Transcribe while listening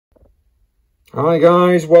Hi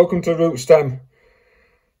guys, welcome to Root Stem,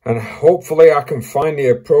 and hopefully I can find the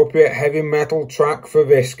appropriate heavy metal track for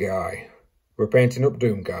this guy. We're painting up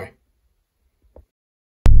Doom Guy.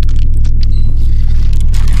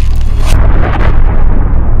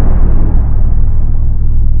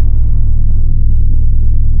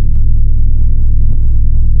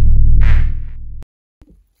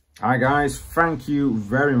 Hi guys, thank you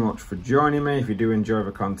very much for joining me. If you do enjoy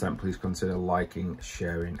the content, please consider liking,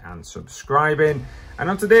 sharing and subscribing.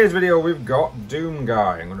 And on today's video we've got Doom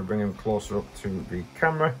Guy. I'm going to bring him closer up to the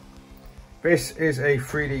camera. This is a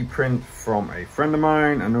 3D print from a friend of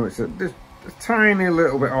mine. I know it's a tiny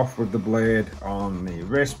little bit off with the blade on the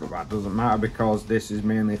wrist, but that doesn't matter because this is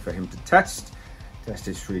mainly for him to test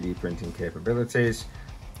his 3D printing capabilities.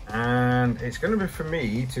 And it's going to be for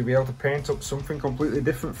me to be able to paint up something completely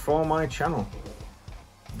different for my channel.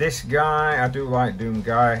 This guy, I do like Doom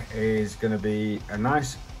Guy, is going to be a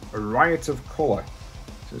nice riot of colour.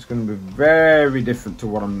 So it's going to be very different to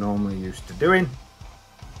what I'm normally used to doing.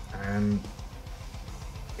 And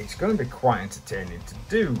it's going to be quite entertaining to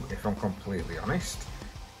do, if I'm completely honest.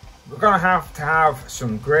 We're going to have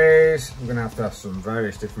some greys, we're going to have some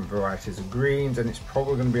various different varieties of greens, and it's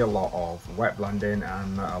probably going to be a lot of wet blending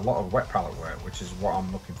and a lot of wet palette work, which is what I'm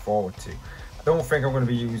looking forward to. I don't think I'm going to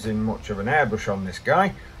be using much of an airbrush on this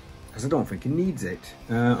guy, because I don't think he needs it.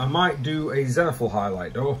 I might do a zenithal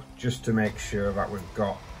highlight though, just to make sure that we've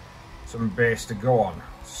got some base to go on.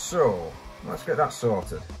 So, let's get that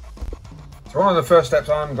sorted. So one of the first steps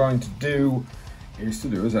I'm going to do is to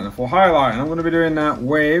do a zenithal highlight, and I'm going to be doing that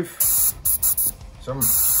with some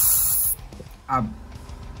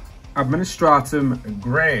Administratum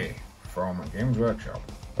Grey from Games Workshop.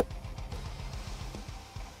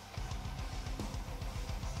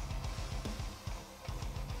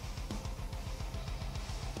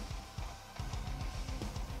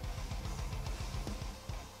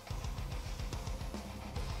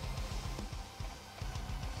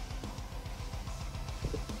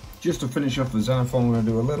 Just to finish off the zenithal, I'm going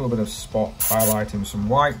to do a little bit of spot highlighting with some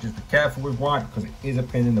white. Just be careful with white because it is a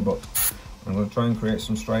pain in the butt. I'm going to try and create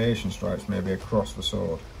some striation stripes maybe across the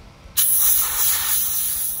sword.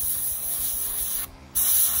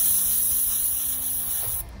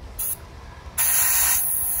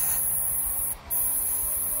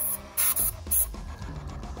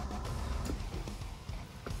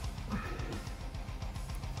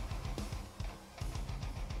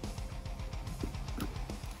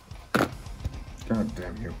 God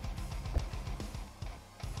damn you.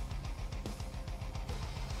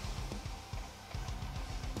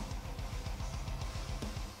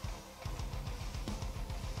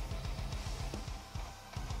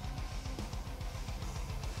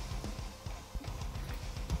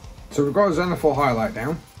 So we've got a zenithal highlight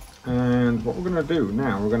down, and what we're going to do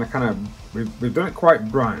now, we're going to we've done it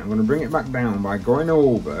quite bright. I'm going to bring it back down by going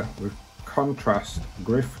over with contrast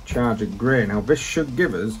Griff Charger Grey. Now this should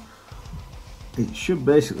give us, it should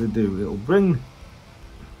basically do,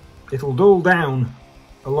 it'll dull down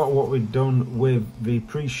a lot of what we've done with the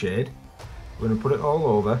pre-shade. We're going to put it all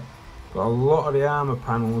over, but a lot of the armour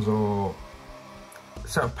panels, or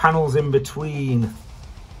sort of panels in between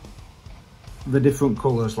the different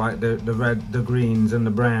colours, like the red, the greens and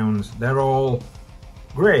the browns, they're all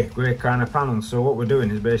grey kind of panels. So what we're doing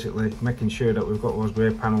is basically making sure that we've got those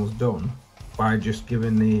grey panels done by just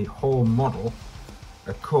giving the whole model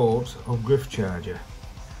a coat of Griff Charger.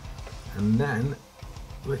 And then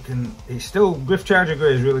we can, it's still, Griff Charger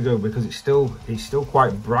Grey is really good because it's still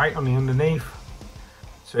quite bright on the underneath.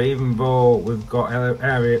 So even though we've got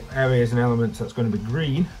areas and elements that's going to be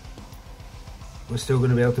green, we're still going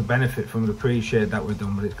to be able to benefit from the pre-shade that we've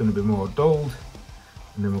done, but it's going to be more dulled,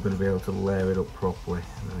 and then we're going to be able to layer it up properly,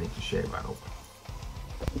 and I need to shape that up.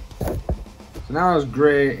 So now as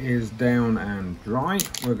grey is down and dry,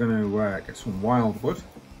 we're going to get some Wildwood,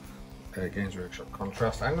 Games Workshop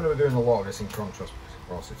contrast. I'm going to be doing a lot of this in contrast because of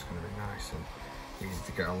course it's going to be nice and easy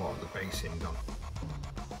to get a lot of the basing done.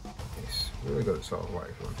 It's really good at sort of like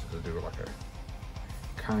if you wanted to do like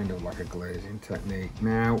a kind of like a glazing technique.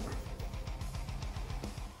 Now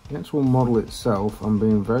the actual model itself, I'm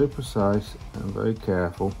being very precise and very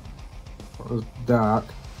careful. What was dark,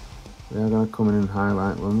 we are going to come in and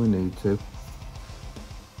highlight when we need to.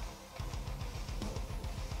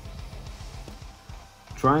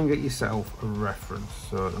 Try and get yourself a reference.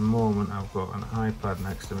 So at the moment I've got an iPad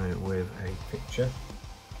next to me with a picture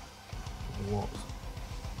of what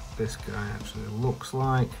this guy actually looks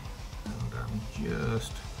like, and I'm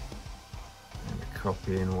just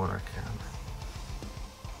copying what I can.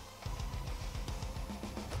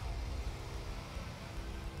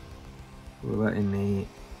 We're letting the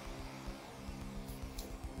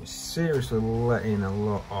We're seriously letting a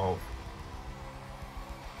lot of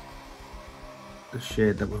the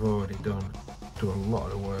shade that we've already done do a lot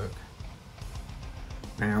of the work.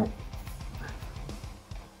 Now,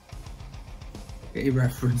 get your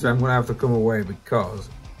reference, I'm going to have to come away because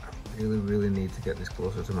I really need to get this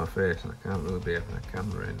closer to my face, and I can't really be having a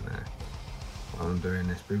camera in there while I'm doing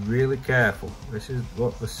this. Be really careful. This is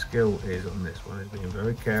what the skill is on this one, is being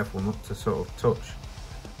very careful not to sort of touch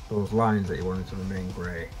those lines that you want to remain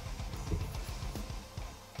grey.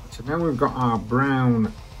 So now we've got our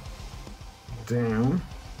brown down,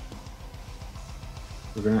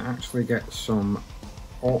 we're going to actually get some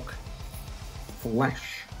oak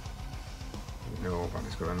flesh. You know that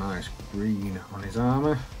he's got a nice green on his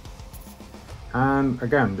armour, and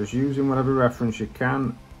again, just using whatever reference you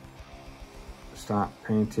can, start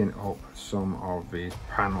painting up some of these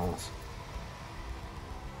panels.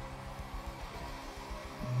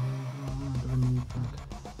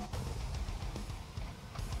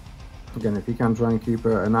 Again, if you can, try and keep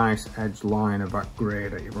a nice edge line of that grey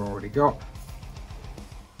that you've already got.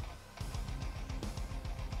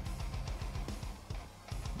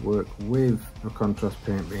 Work with the contrast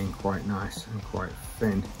paint being quite nice and quite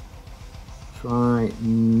thin. Try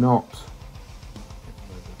not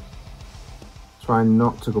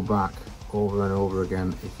to go back over and over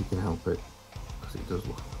again if you can help it, because it does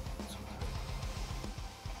look like it.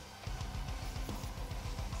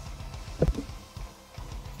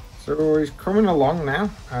 So he's coming along now.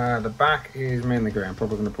 The back is mainly grey. I'm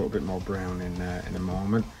probably going to put a bit more brown in a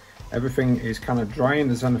moment. Everything is kind of drying.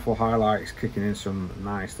 The zenithal highlight is kicking in some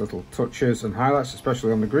nice little touches and highlights,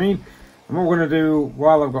 especially on the green. And what we're going to do,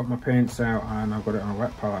 while I've got my paints out and I've got it on a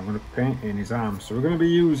wet palette, I'm going to paint in his arms. So we're going to be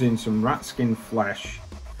using some rat skin flesh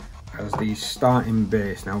as the starting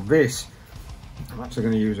base. Now this, I'm actually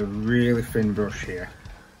going to use a really thin brush here.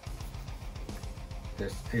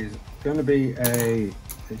 This is going to be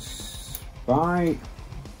it's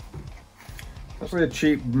actually a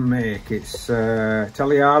cheap make. It's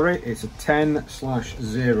Taliari. It's a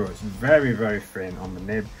 10/0. It's very thin on the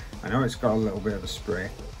nib. I know it's got a little bit of a spray,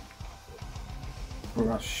 but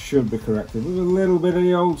that should be corrected with a little bit of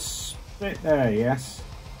the old spit there. Yes,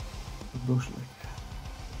 the brush lick.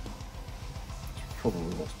 It's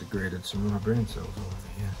probably what's degraded some of my brain cells over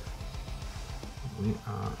here. We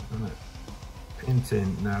are gonna paint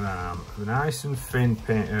in that arm. Nice and thin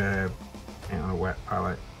paint on a wet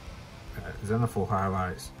palette. Zenithal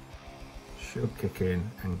highlights should kick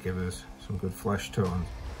in and give us some good flesh tones.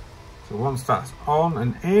 So once that's on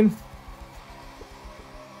and in,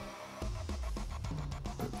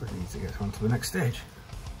 we need to get on to the next stage.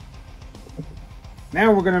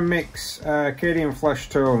 Now we're going to mix Cadian flesh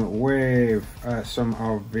tone with some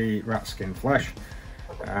of the rat skin flesh.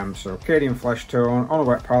 So Cadian flesh tone on a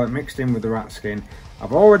wet palette mixed in with the rat skin.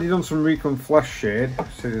 I've already done some Recon flesh shade,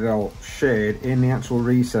 Citadel shade, in the actual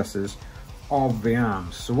recesses of the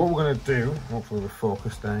arms. So what we're going to do, hopefully we're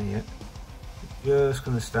focused there yet, we're just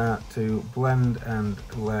going to start to blend and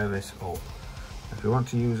layer this up. If you want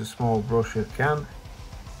to use a small brush, you can.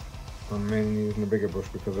 I'm mainly using a bigger brush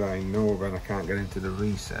because I know then I can't get into the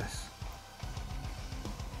recess.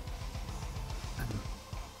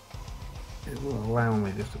 It will allow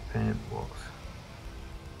me just to paint what's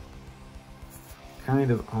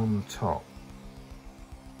kind of on top.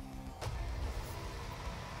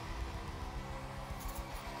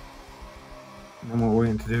 And then what we're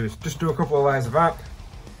going to do is just do a couple of layers of that,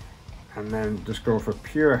 and then just go for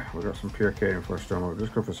pure, we've got some pure Cadian flesh tone, we'll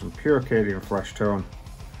just go for some pure Cadian flesh tone,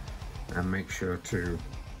 and make sure to,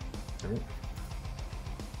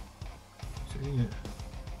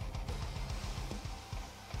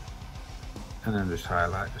 and then just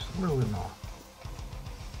highlight just a little bit more.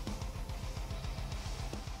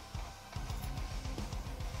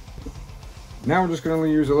 Now we're just going to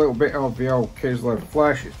use a little bit of the old Kislev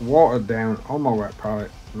flesh. It's watered down on my wet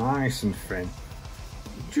palette, nice and thin.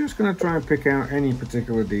 I'm just going to try and pick out any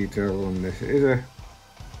particular detail on this. It is a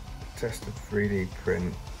tested 3D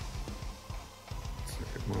print, so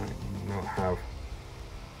it might not have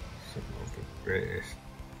some of the greatest.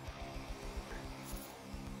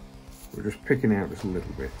 We're just picking out just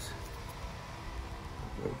little bits.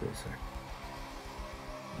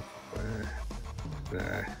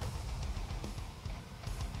 There.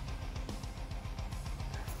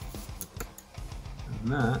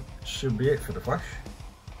 And that should be it for the flesh.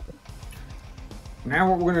 Now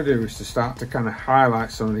what we're going to do is to start to kind of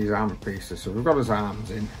highlight some of these armor pieces. So we've got his arms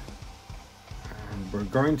in, and we're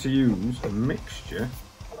going to use a mixture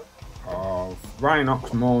of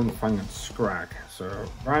Rhinox, Morn, Fang and Scrag. So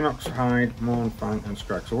Rhinox, Hide, Morn, Fang and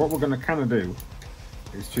Scrag. So what we're going to kind of do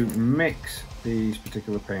is to mix these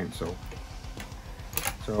particular paints up.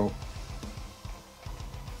 So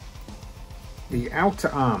the outer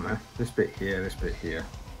armour, this bit here, and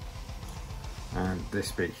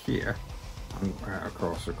this bit here, and of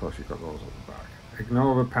course you've got those at the back.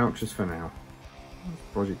 Ignore the pouches for now. I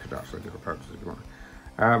suppose you could actually do the pouches if you want.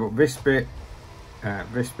 But this bit,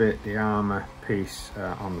 the armour piece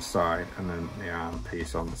on the side, and then the arm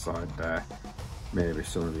piece on the side there, maybe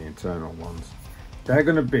some of the internal ones, they're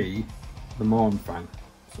going to be the Mournfang.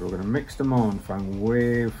 So we're going to mix the Mournfang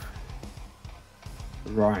with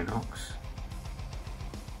the Rhinox,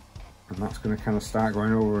 and that's going to kind of start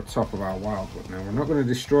going over the top of our wildwood. Now we're not going to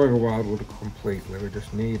destroy the wildwood completely, we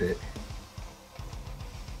just need it,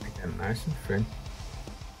 again, nice and thin.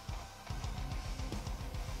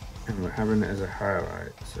 And we're having it as a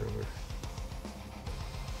highlight, so we're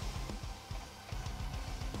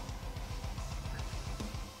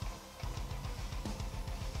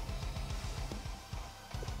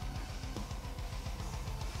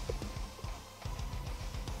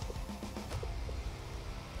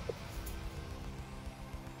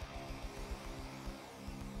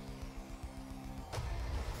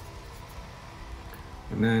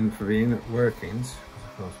and then for the inner workings,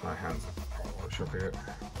 of course my hands should be it.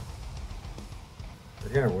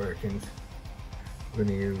 The inner workings, we're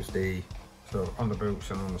going to use so on the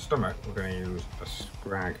boots and on the stomach, we're going to use a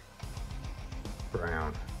Scrag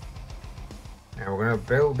brown. Now we're going to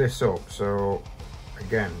build this up, so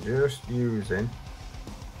again, just using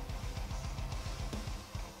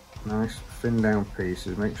nice thin down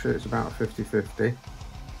pieces, make sure it's about 50-50,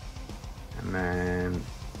 and then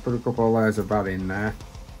put a couple of layers of that in there,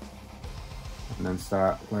 and then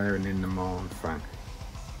start layering in the Mournfang.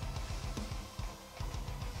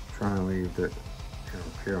 Try and leave the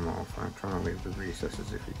pure Mournfang, try and leave the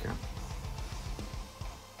recesses if you can.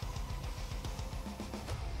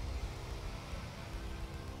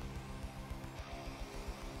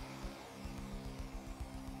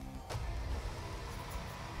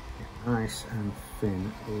 Nice and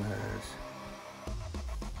thin layers.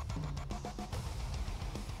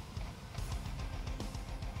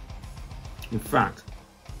 In fact,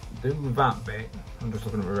 do that bit, I'm just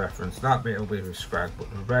looking at the reference, that bit will be with Scrag,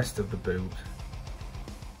 but the rest of the boot,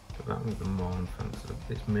 so that was the Mournfang, so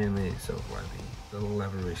it's mainly sort of like the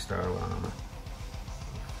leathery style armour.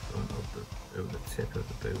 Front of the boot, the tip of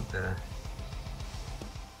the boot there.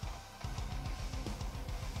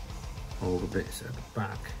 All the bits at the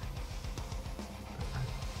back.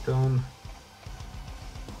 Done.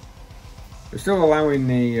 We're still allowing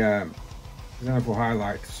the example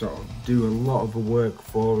highlight to sort of do a lot of the work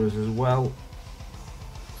for us as well.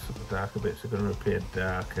 So the darker bits are going to appear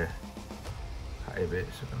darker, higher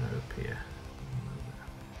bits are going to appear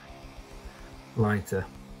lighter.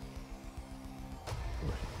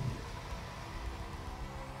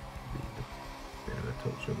 Bit of a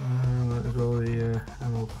touch up as well, the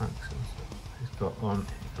ammo packs and stuff he's got on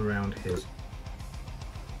around his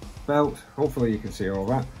belt. Hopefully you can see all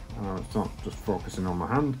that. It's not just focusing on my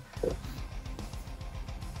hand.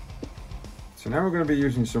 So now we're going to be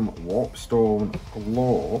using some Warpstone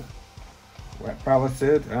Glow, wet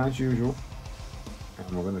palleted as usual,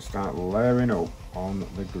 and we're going to start layering up on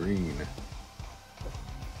the green.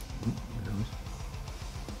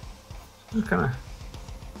 Just kind of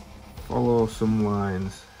follow some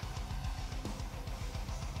lines.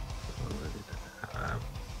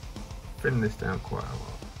 Thin this down quite a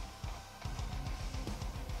lot.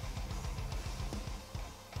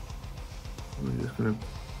 We're just going to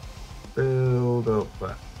build up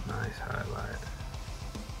that nice highlight.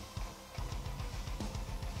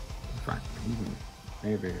 In fact, even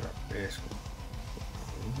maybe that base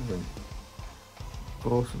even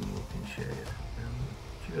awesome looking shade.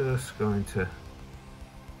 And we're just going to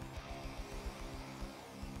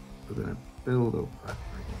build up that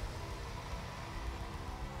green.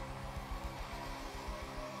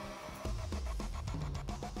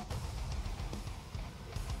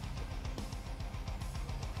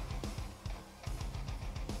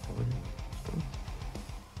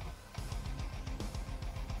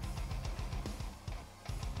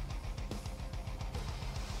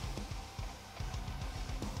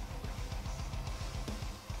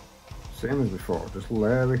 Same as before, just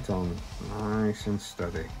layer it on nice and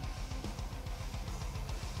steady.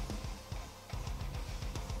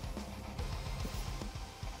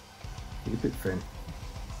 Keep it thin.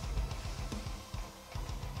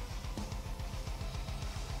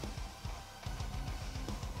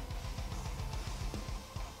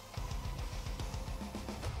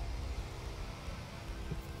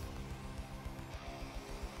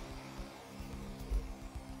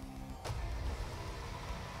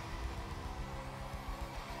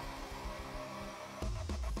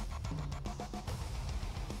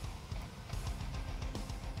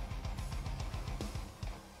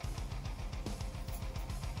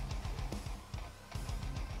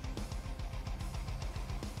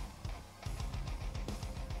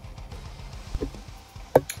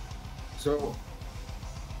 So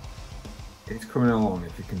it's coming along,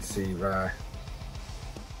 if you can see there.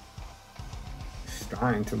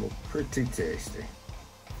 Starting to look pretty tasty.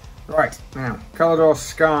 Right, now Calidor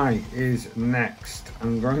Sky is next.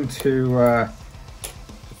 I'm going to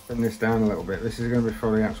spin this down a little bit. This is going to be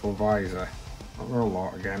for the actual visor. Not a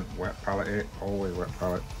lot, again, wet palette it, always wet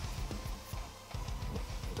palette.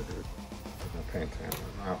 Paint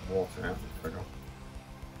out, water out,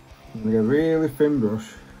 I'm going to get a really thin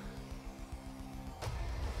brush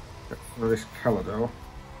for this Calidor,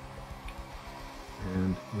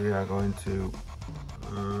 and we are going to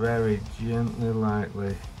very gently,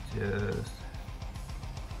 lightly just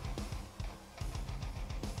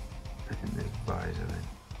paint this visor in.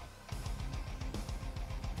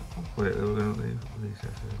 Completely, we're going to leave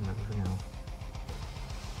recesses and everything else.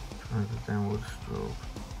 Try the downward stroke.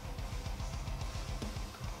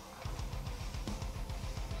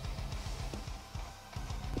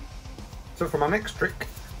 So for my next trick,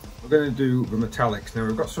 we're going to do the metallics. Now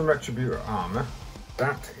we've got some Retributor armour.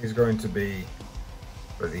 That is going to be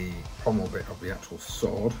for the pommel bit of the actual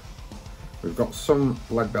sword. We've got some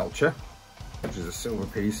lead belcher, which is the silver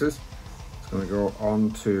pieces. It's going to go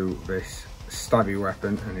onto this stabby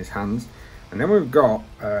weapon and his hands. And then we've got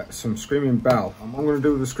some Screaming Bell. And what I'm going to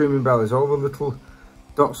do with the Screaming Bell is all the little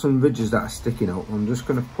dots and ridges that are sticking up. I'm just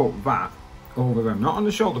going to put that over them, not on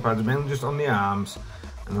the shoulder pads, mainly just on the arms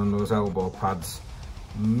and on those elbow pads,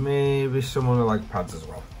 maybe some on the leg pads as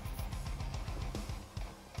well.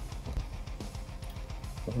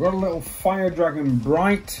 I've got a little Fire Dragon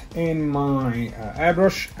Bright in my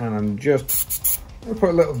airbrush, and I'm just going to put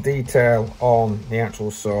a little detail on the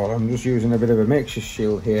actual sword. I'm just using a bit of a makeshift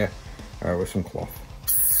shield here with some cloth.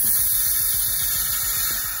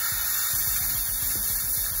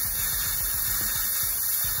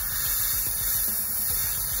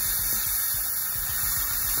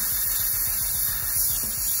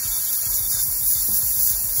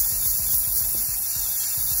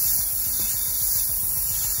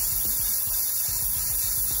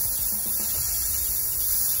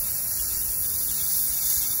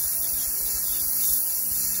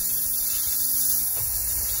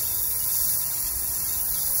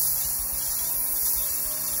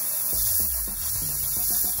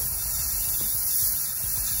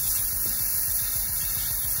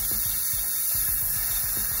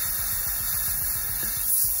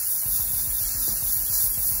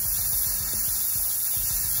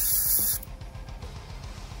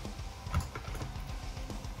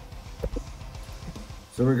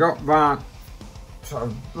 So we got that sort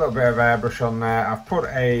of little bit of airbrush on there. I've put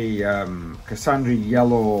a Cassandra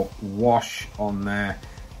yellow wash on there,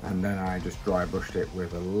 and then I just dry brushed it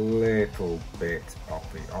with a little bit of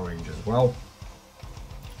the orange as well,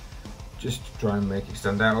 just to try and make it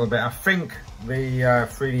stand out a little bit. I think the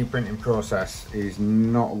 3D printing process is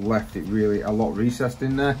not left it really a lot recessed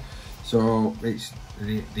in there, so it's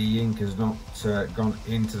the ink has not gone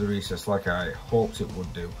into the recess like I hoped it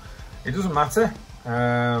would do. It doesn't matter.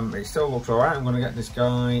 It still looks alright. I'm going to get this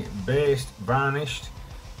guy based, varnished,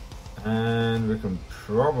 and we can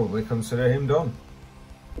probably consider him done.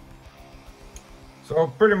 So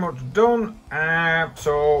pretty much done.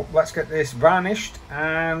 So let's get this varnished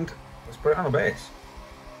and let's put it on a base.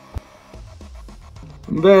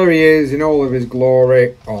 And there he is in all of his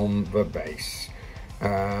glory on the base.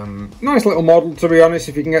 Nice little model, to be honest.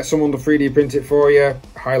 If you can get someone to 3D print it for you,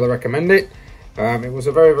 highly recommend it. It was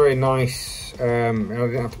a very nice, I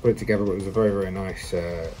didn't have to put it together, but it was a very nice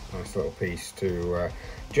nice little piece to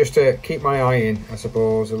just to keep my eye in, I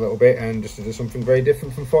suppose, a little bit, and just to do something very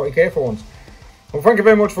different from 40k for once. Well, thank you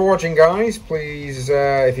very much for watching, guys. Please,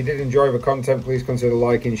 if you did enjoy the content, please consider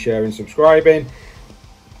liking, sharing, subscribing.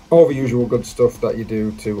 All the usual good stuff that you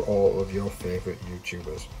do to all of your favourite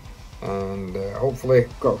YouTubers. And hopefully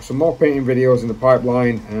got some more painting videos in the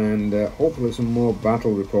pipeline, and hopefully some more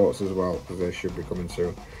battle reports as well, because they should be coming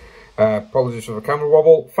soon. Apologies for the camera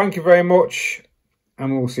wobble. Thank you very much,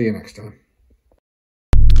 and we'll see you next time.